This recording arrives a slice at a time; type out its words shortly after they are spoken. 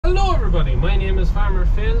my name is Farmer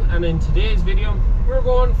Phil, and in today's video we're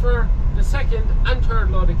going for the second and third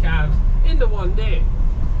load of calves in the one day.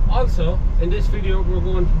 Also in this video we're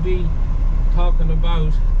going to be talking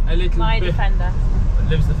about a little bit Defender.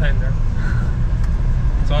 Liv's Defender.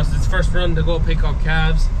 So it's its first run to go pick up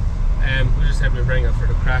calves. We just had me bring it for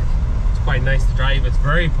the crack. It's quite nice to drive. It's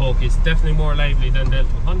very pokey. It's definitely more lively than the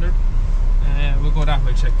 200. We'll go that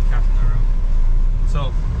way, check the cattle around.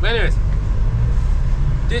 So anyways,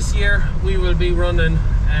 this year we will be running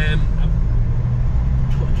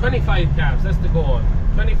 25 calves. That's the goal.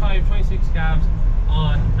 25, 26 calves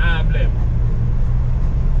on ab limb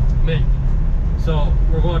milk. So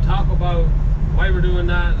we're going to talk about why we're doing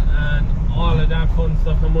that and all of that fun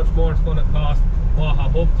stuff, how much more it's going to cost, what I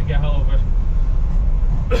hope to get out of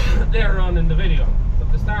it later on in the video. But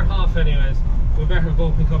to start off anyways, we better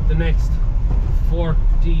go pick up the next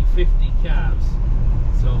 40, 50 calves.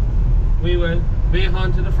 So we will be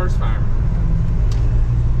on to the first farm.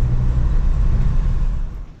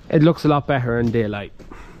 It looks a lot better in daylight.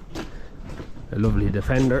 A lovely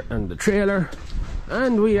Defender and the trailer,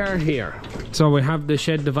 and we are here. So we have the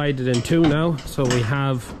shed divided in two now. So we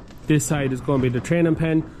have this side is going to be the training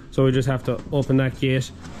pen, so we just have to open that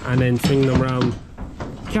gate and then swing them around,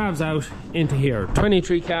 calves out into here.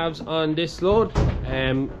 23 calves on this load,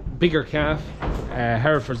 bigger calf,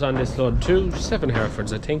 Herefords on this load too, 7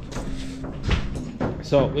 Herefords I think.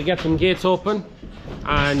 So we get some gates open,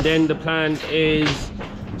 and then the plan is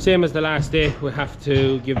same as the last day. We have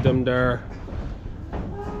to give them their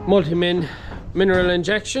multi-min mineral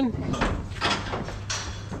injection.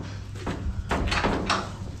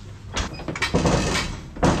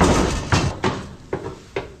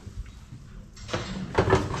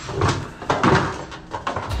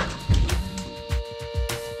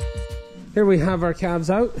 Here we have our calves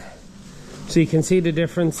out, so you can see the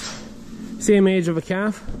difference. Same age of a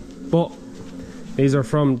calf, but these are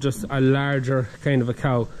from just a larger kind of a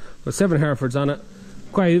cow with 7 Herefords on it.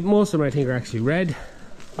 Quite most of them I think are actually red.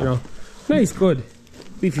 You know, nice, good,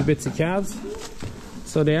 beefy bits of calves.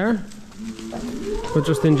 So they are. But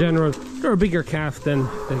just in general, they're a bigger calf than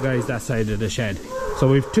the guys that side of the shed. So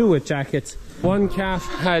we've 2 with jackets. One calf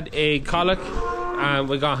had a colic, and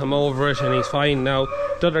we got him over it, and he's fine now.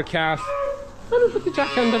 The other calf, how do we put the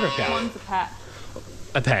jacket on the other calf? One's a pet.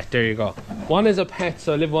 A pet, there you go. One is a pet,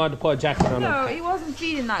 so Liv wanted to put a jacket on him. No, he wasn't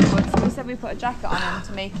feeding that good, so we said we put a jacket on him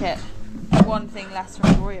to make it one thing less for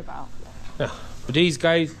him to worry about. Yeah. But these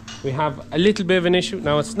guys, we have a little bit of an issue.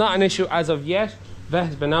 Now it's not an issue as of yet. Vet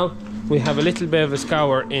has been out. We have a little bit of a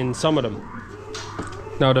scour in some of them.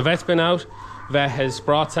 Now the vet's been out. Vet has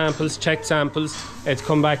brought samples, checked samples. It's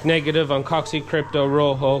come back negative on Cocci, Crypto,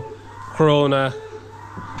 Rojo, Corona.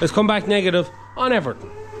 It's come back negative on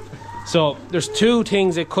everything. So there's 2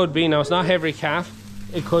 things it could be. Now it's not every calf.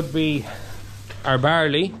 It could be our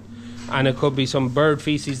barley, and it could be some bird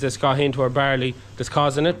feces that's got into our barley that's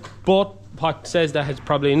causing it. But what says that it's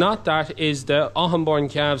probably not that is the Autumn-born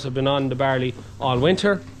calves have been on the barley all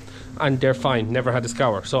winter and they're fine, never had a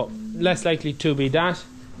scour. So less likely to be that.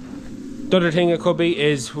 The other thing it could be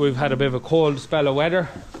is we've had a bit of a cold spell of weather.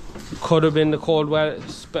 Could have been the cold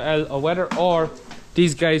spell of weather, or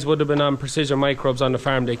these guys would have been on precision microbes on the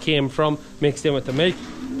farm they came from, mixed in with the milk.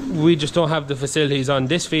 We just don't have the facilities on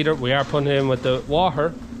this feeder. We are putting it in with the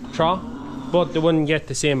water trough, but they wouldn't get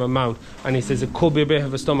the same amount. And he says it could be a bit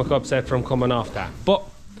of a stomach upset from coming off that, but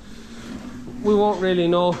we won't really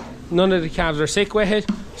know. None of the calves are sick with it,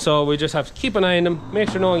 so we just have to keep an eye on them, make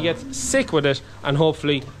sure no one gets sick with it, and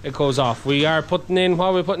hopefully it goes off. We are putting in, what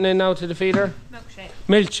are we putting in now to the feeder? Milkshake.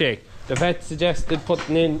 Milkshake. The vet suggested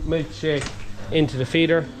putting in milkshake into the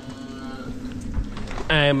feeder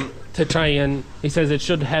to try, and he says it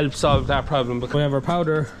should help solve that problem. Because we have our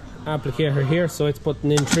powder applicator here, so it's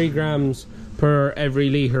putting in 3 grams per every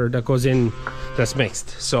litre that goes in that's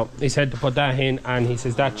mixed. So he said to put that in, and he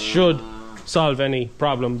says that should solve any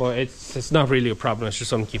problem, but it's not really a problem. It's just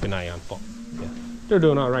something to keep an eye on. But yeah, they're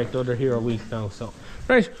doing all right though. They're here a week now. So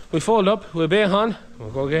right, we fold up, we'll be on,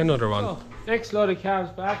 we'll go get another one. So, next load of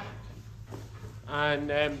calves back,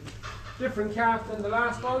 and different calf than the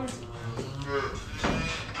last ones.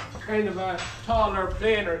 Kind of a taller,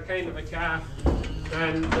 plainer kind of a calf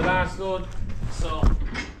than the last load. So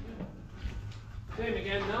same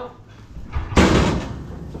again now.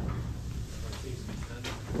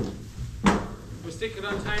 We stick it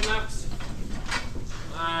on time lapse,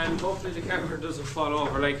 and hopefully the camera doesn't fall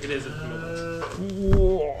over like it is at the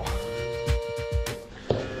moment.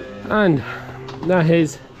 And that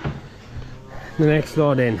is the next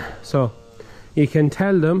load in. So you can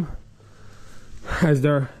tell them as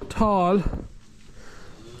they're tall,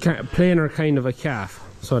 plainer kind of a calf,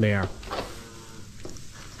 so they are.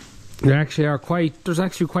 They actually are quite, there's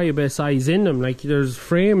actually quite a bit of size in them. Like there's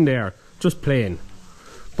frame there, just plain.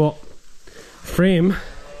 But frame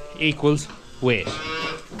equals weight.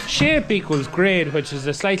 Shape equals grade, which is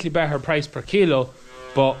a slightly better price per kilo.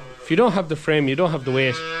 But if you don't have the frame, you don't have the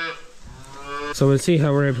weight. So we'll see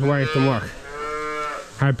how we're able to work them work.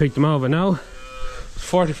 Hard pick them over now.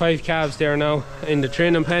 45 calves there now in the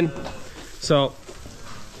training pen. So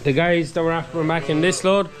the guys that were after back in this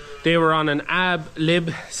load, they were on an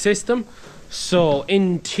ab-lib system. So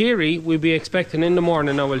in theory, we'll be expecting in the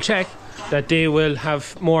morning, I will check, that they will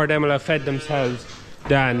have more of them will have fed themselves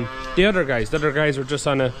than the other guys. The other guys were just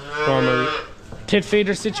on a normal tit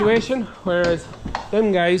feeder situation, whereas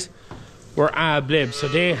them guys were ab-lib. So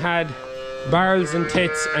they had barrels and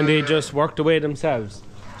tits and they just worked away themselves.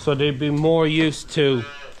 So they'd be more used to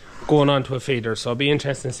going onto a feeder. So it'll be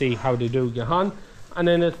interesting to see how they do get on. And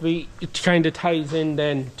then it kind of ties in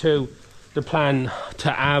then to the plan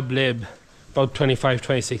to ab-lib about 25,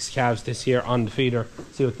 26 calves this year on the feeder.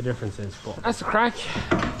 See what the difference is. But that's the crack.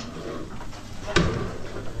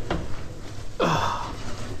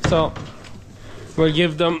 So we'll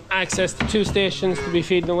give them access to 2 stations to be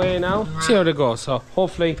feeding away now. See how they go. So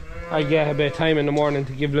hopefully I get a bit of time in the morning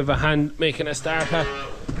to give Liv a hand making a start at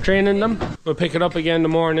training them. We'll pick it up again in the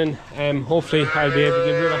morning. Hopefully I'll be able to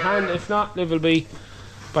give Liv a hand. If not, Liv will be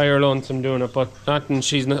by her lonesome doing it, but nothing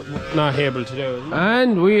she's not able to do.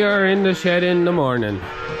 And we are in the shed in the morning.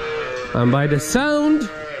 And by the sound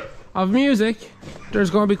of music, there's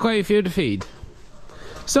going to be quite a few to feed.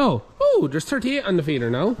 So, there's 38 on the feeder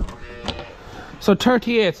now. So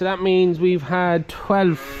 38, so that means we've had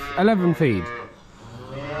 11 feed.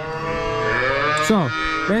 So,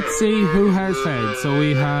 let's see who has fed. So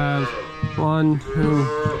we have 1, 2,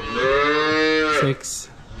 6,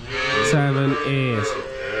 7, 8.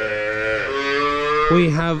 We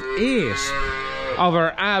have 8 of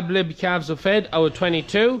our ab-lib calves have fed out of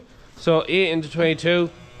 22. So 8 into 22,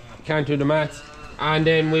 can't do the maths. And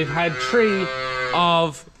then we've had 3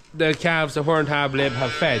 of the calves that weren't ab-lib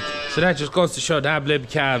have fed. So that just goes to show the ab-lib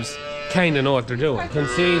calves kind of know what they're doing. You can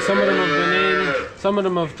see some of them have been in, some of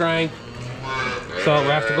them have drank. So we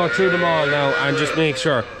have to go through them all now and just make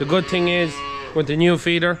sure. The good thing is, with the new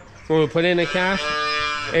feeder, when we put in a calf,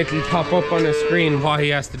 it'll pop up on the screen what he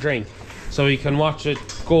has to drink. So he can watch it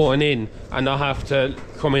going in and not have to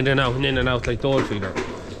come in and out like the old feeder.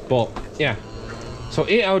 But yeah, so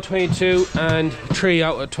 8 out of 22 and 3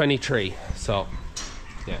 out of 23. So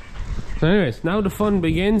yeah. So anyways, now the fun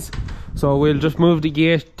begins. So we'll just move the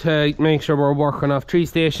gate to make sure we're working off 3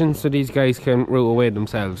 stations so these guys can route away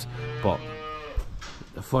themselves. But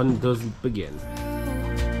the fun doesn't begin.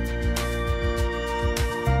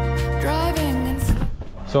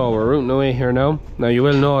 So we're routing away here now. Now you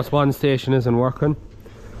will notice one station isn't working.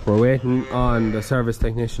 We're waiting on the service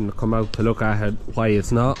technician to come out to look at it, why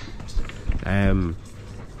it's not. But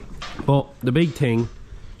the big thing,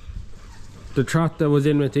 the trot that was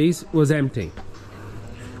in with these was empty.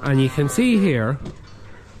 And you can see here,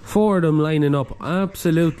 4 of them lining up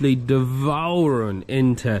absolutely devouring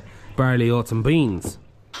into barley, oats and beans.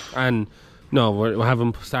 And no, we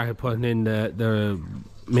haven't started putting in the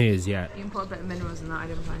maize yet. You can put a bit of minerals in that, I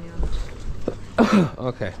didn't find any on.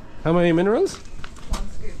 Okay. How many minerals? 1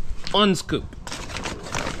 scoop. 1 scoop.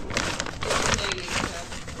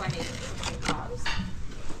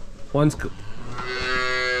 1 scoop.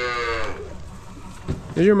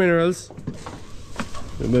 Here's your minerals.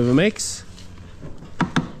 A bit of a mix.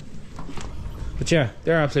 But yeah,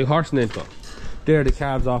 they're absolutely horsing into it. They're the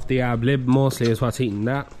calves off the ab-lib, mostly is what's eating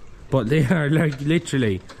that. But they are like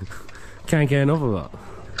literally can't get enough of it.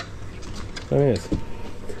 There it is.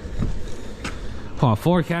 Oh,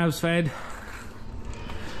 4 calves fed,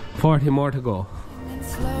 40 more to go.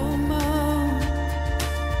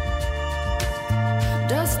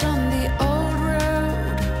 Dust on the old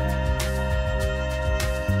road,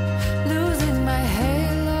 losing my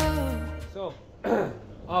halo. So,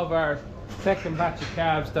 of our second batch of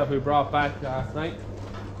calves that we brought back last night,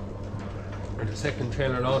 or the second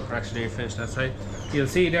trailer load, for actually finished last night, you'll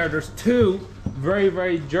see there's 2 very,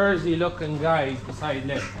 very Jersey looking guys beside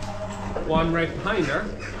Liv. One right behind her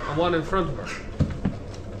and one in front of her.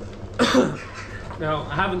 Now,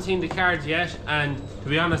 I haven't seen the cards yet, and to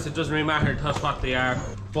be honest, it doesn't really matter to us what they are,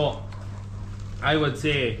 but I would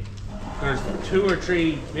say there's 2 or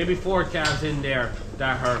 3, maybe 4 calves in there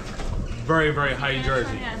that are very, very high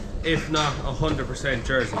Jersey, if not 100%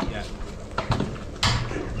 Jersey. Yeah.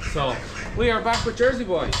 So we are back with Jersey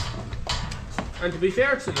boys, and to be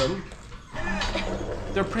fair to them,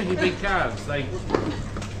 they're pretty big calves. Like,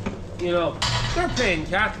 you know, they're plain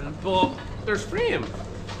cattle, but there's frame,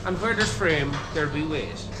 and where there's frame, there'll be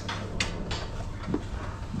weight.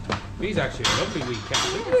 These actually are lovely wee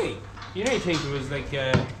calves, aren't they? You know, you think it was like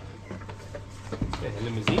a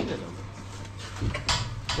limousine in them.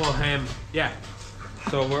 Well, yeah.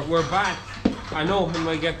 So we're back. I know when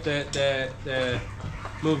I get the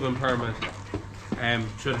movement permit,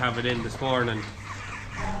 should have it in this morning,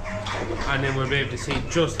 and then we'll be able to see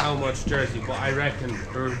just how much Jersey. But I reckon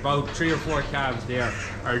there's about 3 or 4 calves there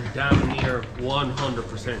are damn near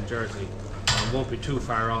 100% Jersey. It won't be too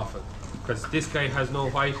far off it, because this guy has no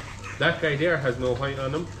white. That guy there has no white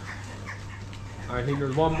on him. I think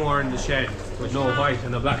there's one more in the shed with no white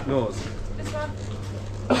and a black nose. This one.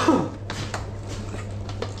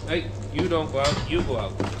 Hey, you don't go out, you go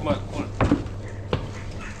out. Come on, come on.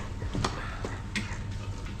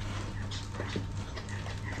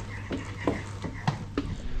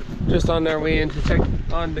 Just on their way in to check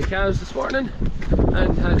on the cows this morning,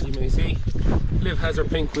 and as you may see, Liv has her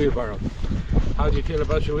pink wheelbarrow. How do you feel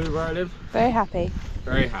about your wheelbarrow, Liv? Very happy.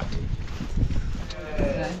 Very happy.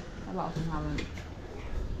 Okay. A lot of them haven't.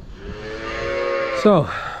 So,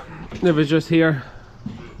 Liv is just here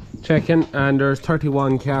checking, and there's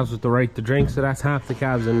 31 calves with the right to drink, so that's half the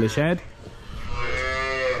calves in the shed.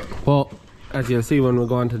 But as you'll see when we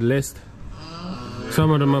go onto the list, some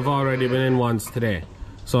of them have already been in once today.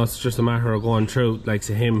 So it's just a matter of going through, like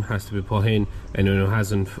so him has to be put in, and who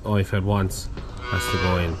hasn't fed once has to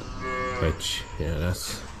go in. Which, yeah,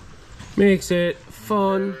 that's makes it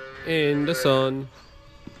fun in the sun.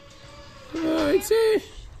 I'd say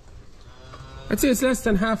it's less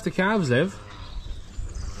than half the calves live.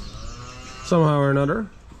 Somehow or another.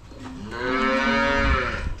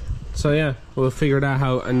 So yeah, we'll figure that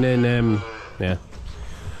out, and then yeah.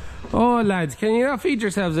 Oh lads, can you not feed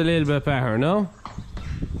yourselves a little bit better, no?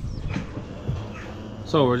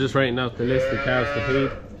 So we're just writing out the list of calves to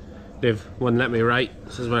feed. Liv wouldn't let me write,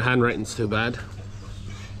 says my handwriting's too bad.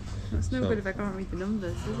 That's no good if I can't read the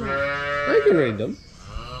numbers, is it? I can read them.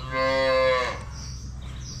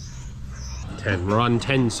 10, we're on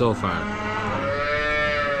 10 so far.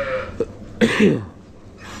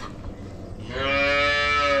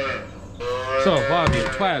 So what have you?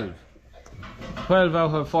 12. 12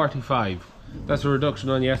 out of 45. That's a reduction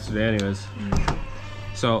on yesterday anyways.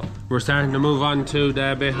 So we're starting to move on to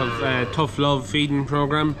the bit of tough love feeding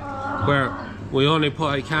program, where we only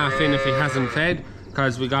put a calf in if he hasn't fed,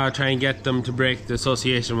 because we gotta try and get them to break the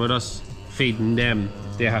association with us feeding them.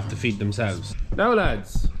 They have to feed themselves. Now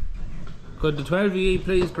lads, could the 12 of you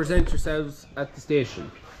please present yourselves at the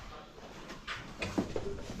station?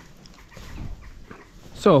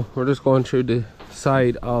 So we're just going through the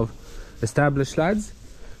side of established lads.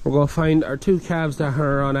 We're going to find our 2 calves that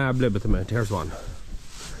are on ab lib at the minute. Here's one.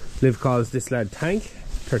 Liv calls this lad Tank,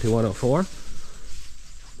 3104.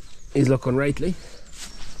 He's looking rightly.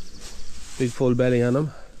 Big full belly on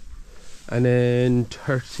him. And then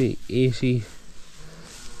 3080.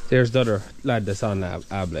 There's the other lad that's on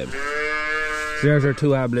ab lib. So there's our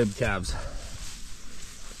 2 ab lib calves.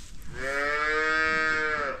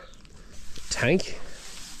 Tank.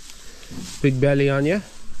 Big belly on you.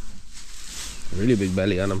 Really big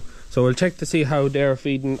belly on him. So we'll check to see how they're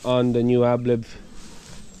feeding on the new ab lib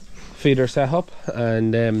feeder setup,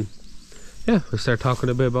 and yeah, we'll start talking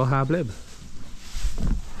a bit about ab lib.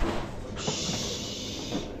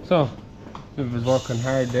 So Liv is working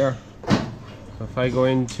hard there. So if I go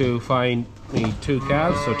in to find me 2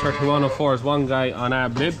 calves, so 3104 is one guy on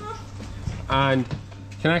ab lib, and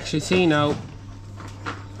you can actually see now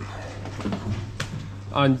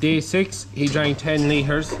on day 6 he drank 10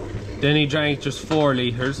 litres, then he drank just 4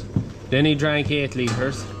 litres, then he drank 8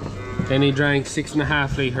 litres, then he drank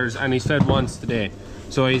 6.5 litres, and he's fed once today.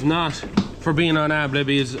 So he's not, for being on ab lib,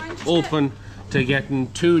 he's open to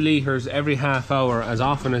getting 2 litres every half hour as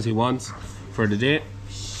often as he wants for the day.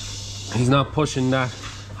 He's not pushing that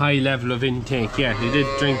high level of intake yet. He did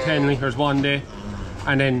drink 10 litres one day,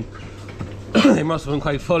 and then he must have been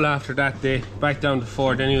quite full after that day, back down to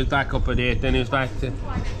 4, then he was back up at 8, then he was back to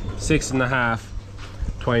 6.5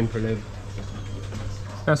 twine per live.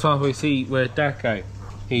 That's what we see with that guy.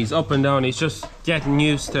 He's up and down, he's just getting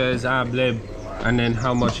used to his ab lib and then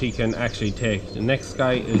how much he can actually take. The next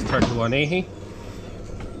guy is 3180.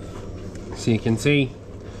 So you can see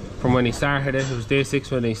from when he started it was day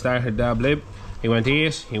 6 when he started the ab lib. He went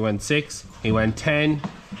 8, he went 6, he went 10,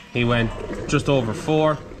 he went just over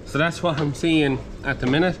 4. So that's what I'm seeing at the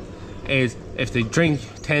minute, is if they drink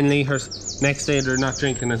 10 litres, next day they're not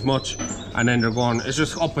drinking as much, and then they're going, it's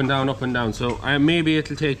just up and down, up and down. So maybe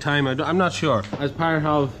it'll take time, I'm not sure. As part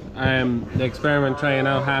of the experiment trying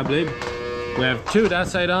out ab lib, we have 2 that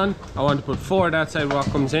side on. I want to put 4 that side what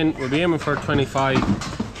comes in. We'll be aiming for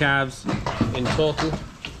 25 calves in total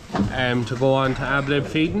to go on to ab lib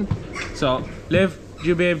feeding. So, Liv, would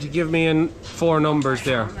you be able to give me in 4 numbers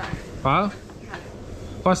there? Huh?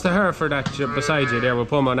 What's the Hereford that beside you there? We'll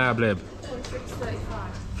put him on Ablib.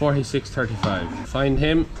 4635. 4635. Find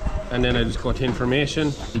him, and then I just go to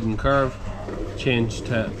information, feeding curve, change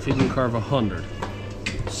to feeding curve 100.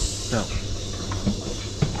 Now,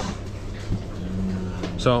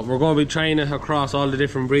 so we're going to be trying it across all the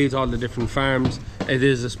different breeds, all the different farms. It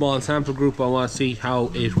is a small sample group. I want to see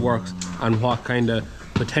how it works and what kind of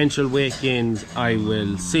potential weight gains I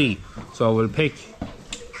will see. So we'll pick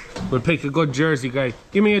a good Jersey guy.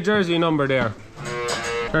 Give me a Jersey number there.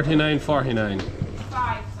 39, 49.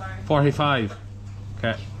 45, sorry. 45.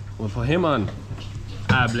 Okay, we'll put him on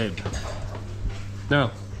Ablib.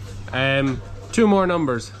 Now, 2 more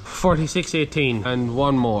numbers. 4618 and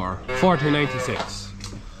 1 more. 4096.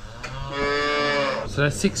 So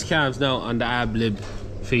that's 6 calves now on the Ablib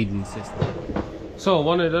feeding system. So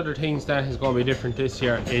one of the other things that is going to be different this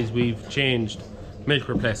year is we've changed milk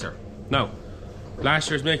replacer. Now, last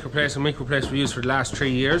year's milk replacer we used for the last 3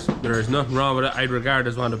 years. There is nothing wrong with it. I'd regard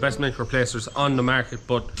it as one of the best milk replacers on the market,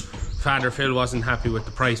 but Father Phil wasn't happy with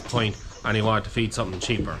the price point and he wanted to feed something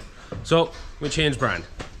cheaper. So we changed brand.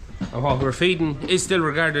 And what we're feeding is still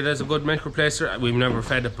regarded as a good milk replacer. We've never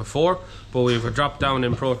fed it before, but we've dropped down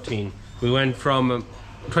in protein. We went from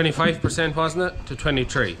 25%, wasn't it, to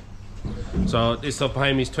 23. So this up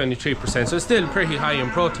behind me is 23%, so it's still pretty high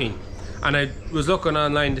in protein. And I was looking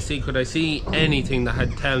online to see, could I see anything that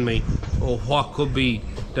had tell me, oh, what could be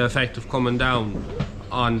the effect of coming down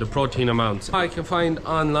on the protein amounts. I can find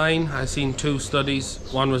online, I've seen 2 studies.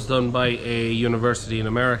 One was done by a university in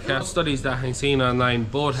America. Studies that I've seen online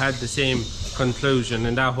both had the same conclusion,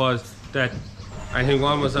 and that was that I think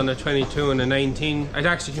one was on a 22 and a 19. I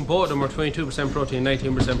actually think both of them were 22% protein,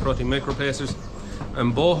 19% protein milk replacers,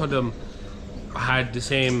 and both of them had the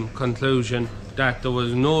same conclusion, that there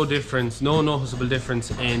was no difference, no noticeable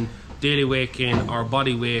difference in daily weight gain or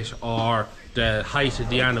body weight or the height of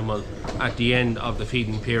the animal at the end of the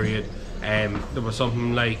feeding period. There was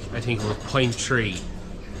something like, I think it was 0.3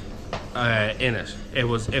 in it. It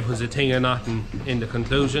was a thing of nothing in the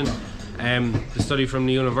conclusion. The study from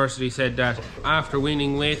the university said that after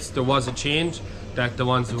weaning weights there was a change, that the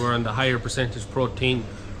ones who were on the higher percentage protein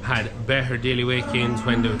had better daily weight gains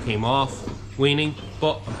when they came off weaning,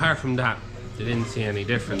 but apart from that they didn't see any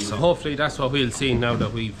difference. So hopefully that's what we'll see now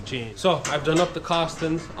that we've changed. So I've done up the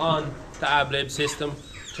costings on the Ablib system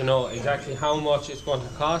to know exactly how much it's going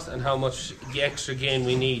to cost and how much the extra gain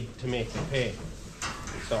we need to make it pay.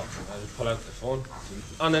 So I'll just pull out the phone.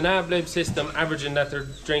 On an Ablib system, averaging that they're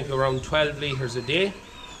drinking around 12 litres a day,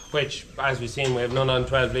 which as we've seen we have none on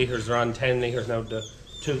 12 litres, they're on 10 litres now. The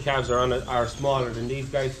 2 calves are on it are smaller than these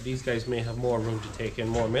guys, so these guys may have more room to take in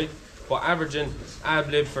more milk. But averaging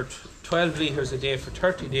Ablib for 12 litres a day for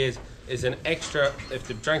 30 days is an extra, if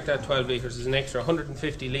they drank that 12 litres, is an extra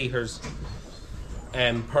 150 litres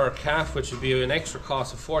per calf, which would be an extra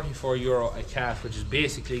cost of €44 a calf, which is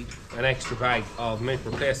basically an extra bag of milk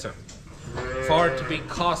replacer. For it to be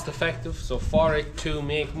cost effective, so for it to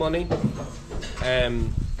make money,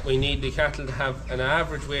 we need the cattle to have an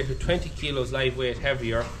average weight of 20 kilos live weight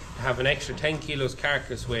heavier, to have an extra 10 kilos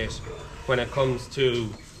carcass weight when it comes to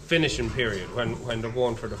finishing period, when they're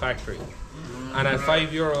going for the factory. And at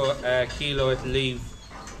 €5 a kilo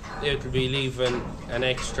it'll be leaving an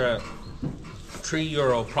extra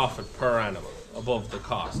 €3 profit per animal above the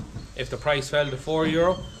cost. If the price fell to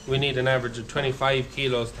 €4, we need an average of 25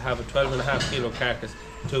 kilos to have a 12.5 kilo carcass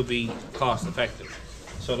to be cost effective.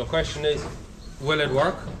 So the question is, will it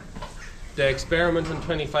work? The experiment on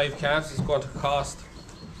 25 calves is going to cost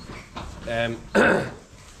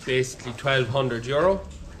basically €1,200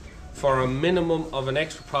 for a minimum of an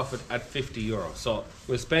extra profit at €50. So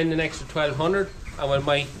we'll spend an extra 1,200 and we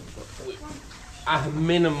might, at a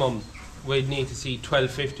minimum, we'd need to see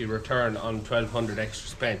 $1,250 return on 1,200 extra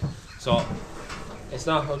spent. So it's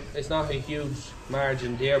not a huge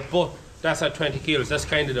margin there, but that's at 20 kilos. That's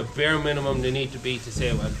kind of the bare minimum they need to be to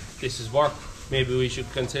say, well, this is work. Maybe we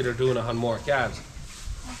should consider doing it on more calves.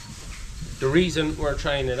 The reason we're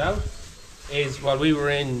trying it out is while we were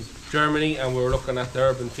in Germany and we were looking at the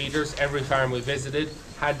urban feeders, every farm we visited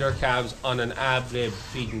had their calves on an Ablib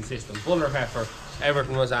feeding system. Bull or heifer,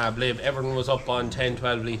 everything was Ablib, everything was up on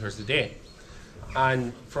 10-12 litres a day.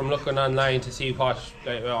 And from looking online to see what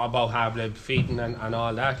about Ablib feeding and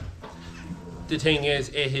all that, the thing is,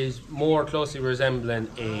 it is more closely resembling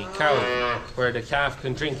a cow, where the calf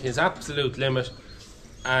can drink his absolute limit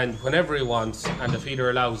and whenever he wants, and the feeder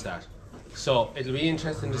allows that. So it'll be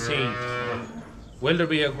interesting to see, will there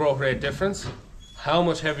be a growth rate difference? How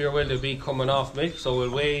much heavier will they be coming off milk? So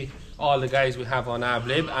we'll weigh all the guys we have on ab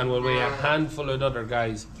lib, and we'll weigh a handful of other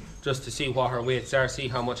guys just to see what our weights are, see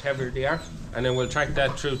how much heavier they are, and then we'll track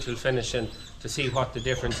that through till finishing to see what the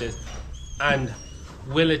difference is. And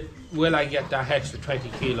will I get that extra 20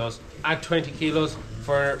 kilos? At 20 kilos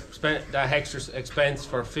for that extra expense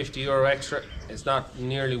for €50 extra, it's not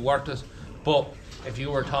nearly worth it. But if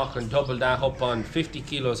you were talking double that up on 50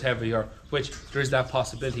 kilos heavier, which there is that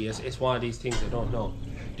possibility, it's one of these things I don't know.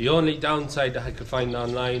 The only downside that I could find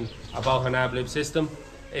online about an ab lib system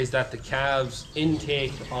is that the calves'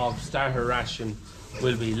 intake of starter ration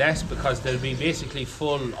will be less, because they'll be basically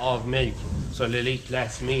full of milk, so they'll eat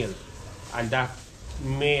less meal, and that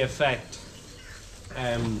may affect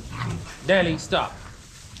Nelly, stop.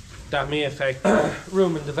 That may affect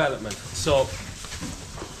rumen development. So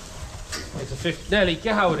it's a 50. Nelly,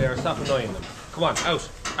 get out of there, stop annoying them. Come on, out,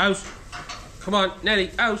 out. Come on,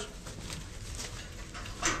 Nelly, out.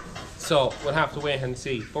 So we'll have to wait and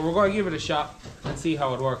see, but we're going to give it a shot and see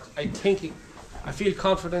how it works. I feel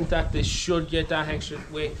confident that this should get that extra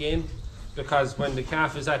weight gain, because when the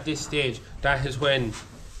calf is at this stage, that is when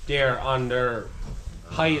they're on their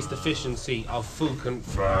highest efficiency of food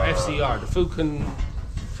FCR. The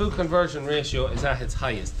food conversion ratio is at its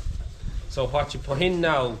highest. So what you put in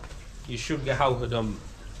now, you should get out of them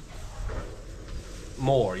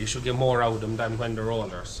more. You should get more out of them than when they're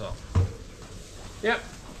older. So yeah,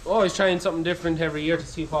 always trying something different every year to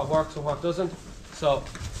see what works and what doesn't. So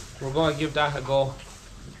we're going to give that a go.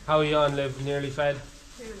 How are you on, Liv? Nearly fed?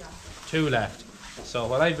 2 left. 2 left. So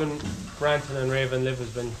while I've been ranting and raving, Liv has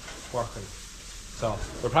been working. So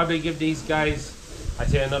we'll probably give these guys, I'd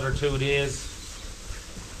say, another 2 days,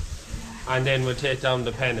 and then we'll take down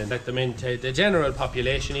the pen and let them into the general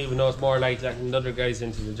population, even though it's more like letting other guys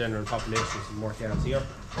into the general population, some more calves here.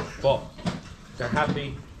 But they're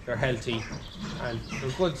happy, they're healthy, and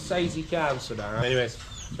they're good sizey calves, so they're. Anyways,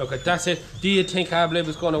 look, that's it. Do you think ab lib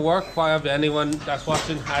is going to work? Why have anyone that's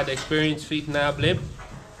watching had experience feeding ab lib?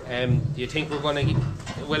 Do you think we're going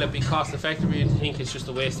to, will it be cost effective, or do you think it's just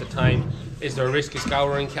a waste of time? Is there a risk of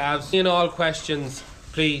scouring calves? In all questions,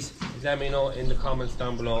 please let me know in the comments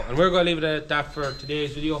down below, and we're going to leave it at that for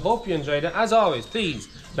today's video. Hope you enjoyed it. As always, please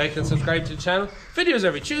like and subscribe to the channel. Videos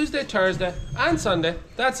every Tuesday, Thursday and Sunday.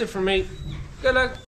 That's it from me. Good luck.